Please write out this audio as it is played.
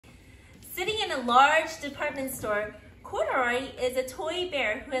Sitting in a large department store, Corduroy is a toy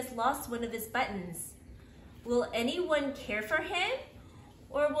bear who has lost one of his buttons. Will anyone care for him?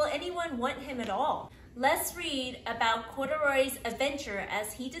 Or will anyone want him at all? Let's read about Corduroy's adventure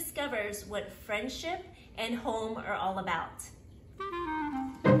as he discovers what friendship and home are all about.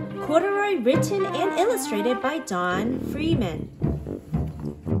 Corduroy, written and illustrated by Don Freeman.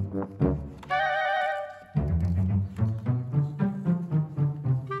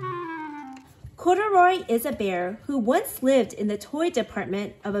 Corduroy is a bear who once lived in the toy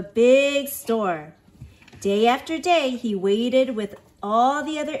department of a big store. Day after day, he waited with all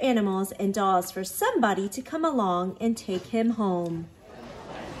the other animals and dolls for somebody to come along and take him home.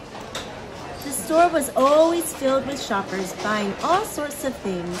 The store was always filled with shoppers buying all sorts of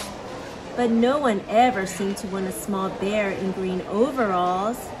things, but no one ever seemed to want a small bear in green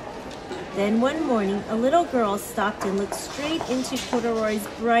overalls. Then one morning, a little girl stopped and looked straight into Corduroy's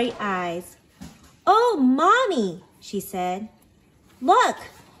bright eyes. "Oh, Mommy," she said. "Look,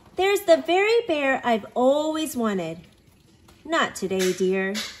 there's the very bear I've always wanted." "Not today,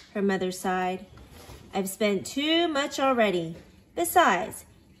 dear," her mother sighed. "I've spent too much already. Besides,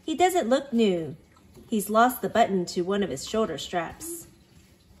 he doesn't look new. He's lost the button to one of his shoulder straps."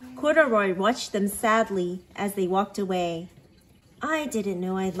 Corduroy watched them sadly as they walked away. "I didn't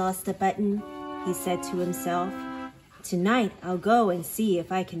know I'd lost a button," he said to himself. "Tonight I'll go and see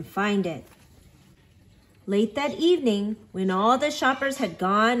if I can find it." Late that evening, when all the shoppers had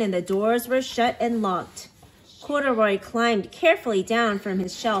gone and the doors were shut and locked, Corduroy climbed carefully down from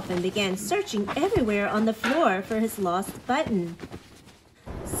his shelf and began searching everywhere on the floor for his lost button.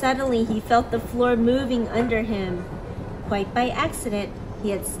 Suddenly, he felt the floor moving under him. Quite by accident, he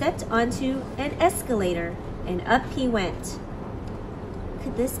had stepped onto an escalator, and up he went.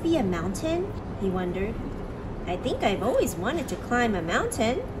 Could this be a mountain? He wondered. I think I've always wanted to climb a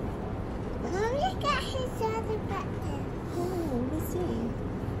mountain. Mommy got his other button. Oh, let me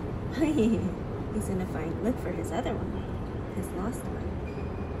see. He's gonna look for his other one, his lost one.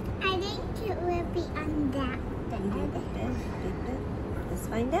 I think it will be on that bed. Let's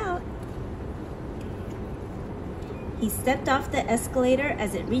find out. He stepped off the escalator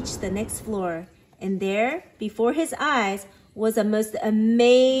as it reached the next floor, and there, before his eyes, was a most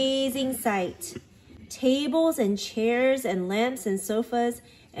amazing sight. Tables and chairs and lamps and sofas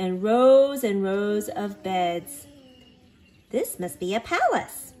and rows of beds. "This must be a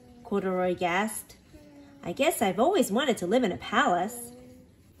palace," Corduroy gasped. "I guess I've always wanted to live in a palace."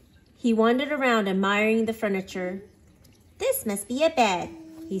 He wandered around admiring the furniture. "This must be a bed,"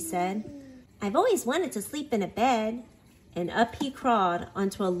 he said. "I've always wanted to sleep in a bed." And up he crawled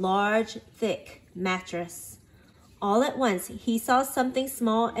onto a large, thick mattress. All at once, he saw something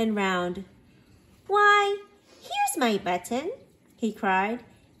small and round. "Why, here's my button," he cried,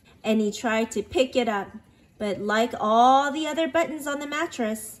 and he tried to pick it up, but like all the other buttons on the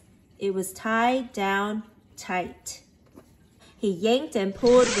mattress, it was tied down tight. He yanked and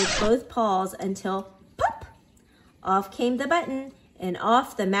pulled with both paws until, pop! Off came the button, and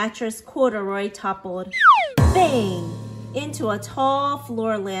off the mattress Corduroy toppled. Bang! Into a tall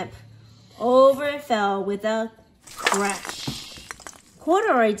floor lamp. Over it fell with a crash.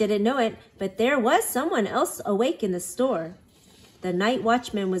 Corduroy didn't know it, but there was someone else awake in the store. The night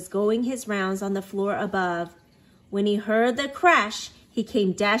watchman was going his rounds on the floor above. When he heard the crash, he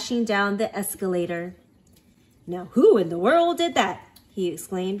came dashing down the escalator. "Now who in the world did that?" he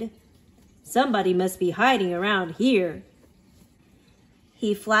exclaimed. "Somebody must be hiding around here."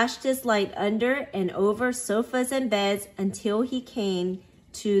 He flashed his light under and over sofas and beds until he came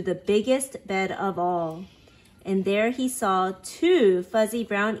to the biggest bed of all. And there he saw 2 fuzzy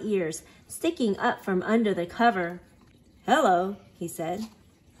brown ears sticking up from under the cover. "Hello," he said.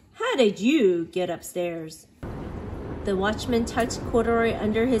 "How did you get upstairs?" The watchman tucked Corduroy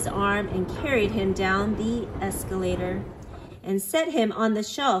under his arm and carried him down the escalator and set him on the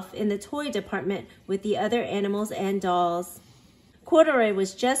shelf in the toy department with the other animals and dolls. Corduroy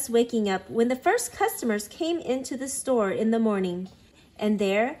was just waking up when the first customers came into the store in the morning, and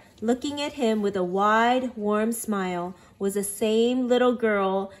there, looking at him with a wide, warm smile, was the same little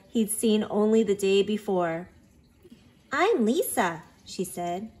girl he'd seen only the day before. "I'm Lisa," she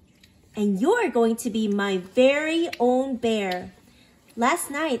said, "and you're going to be my very own bear. Last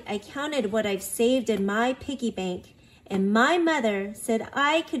night I counted what I've saved in my piggy bank, and my mother said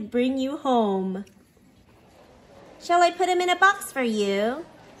I could bring you home." "Shall I put him in a box for you?"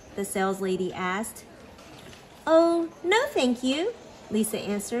 the sales lady asked. "Oh, no thank you," Lisa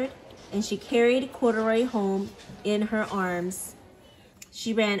answered, and she carried Corduroy home in her arms.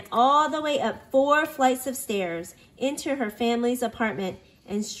 She ran all the way up 4 flights of stairs into her family's apartment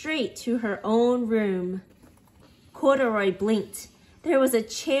and straight to her own room. Corduroy blinked. There was a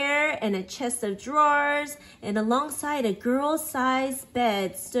chair and a chest of drawers, and alongside a girl-sized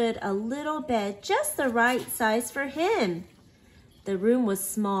bed stood a little bed just the right size for him. The room was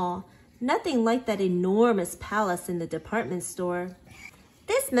small, nothing like that enormous palace in the department store.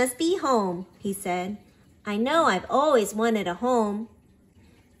 "This must be home," he said. "I know I've always wanted a home."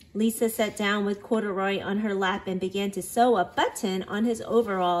 Lisa sat down with Corduroy on her lap and began to sew a button on his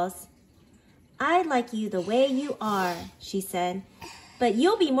overalls. "I like you the way you are," she said, "but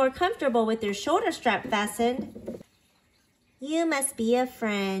you'll be more comfortable with your shoulder strap fastened." "You must be a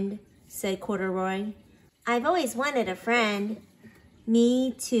friend," said Corduroy. "I've always wanted a friend."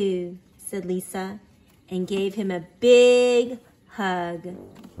 "Me too," said Lisa, and gave him a big hug.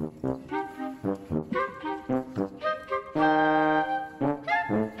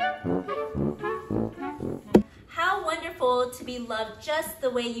 How wonderful to be loved just the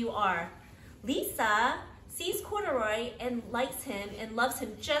way you are. Lisa sees Corduroy and likes him and loves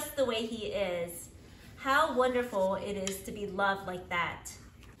him just the way he is. How wonderful it is to be loved like that.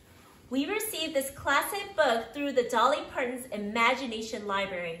 We received this classic book through the Dolly Parton's Imagination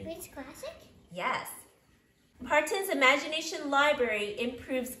Library. Which classic? Yes. Parton's Imagination Library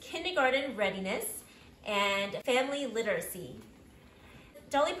improves kindergarten readiness and family literacy.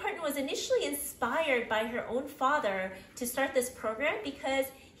 Dolly Parton was initially inspired by her own father to start this program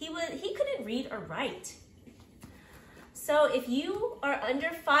because he couldn't read or write. So if you are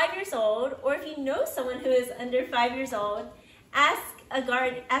under 5 years old, or if you know someone who is under 5 years old, ask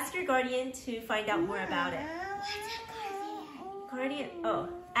your guardian to find out more about it.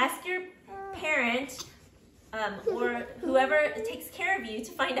 Ask your parent or whoever takes care of you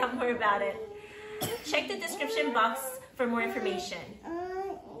to find out more about it. Check the description box for more information.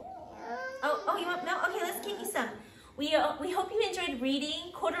 Oh, you want milk? Okay, let's get you some. We hope you enjoyed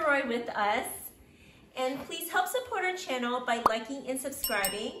reading Corduroy with us. And please help support our channel by liking and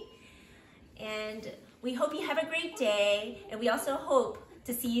subscribing. And we hope you have a great day. And we also hope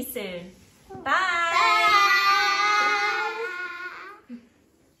to see you soon. Bye!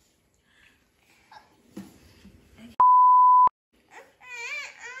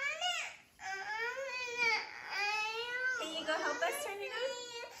 Can you go help us turn it on?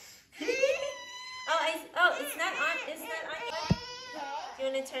 It's not on. It's not on yet. Do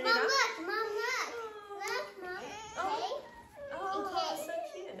you want to turn it on? Look, Mom, look. Look, Mom. Oh, so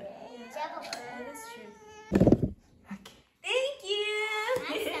cute. Double. That is true. Thank you.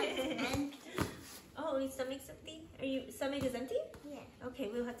 Oh, your stomach's empty? Stomach is empty? Yeah. Okay,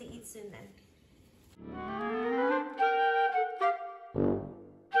 we'll have to eat soon then.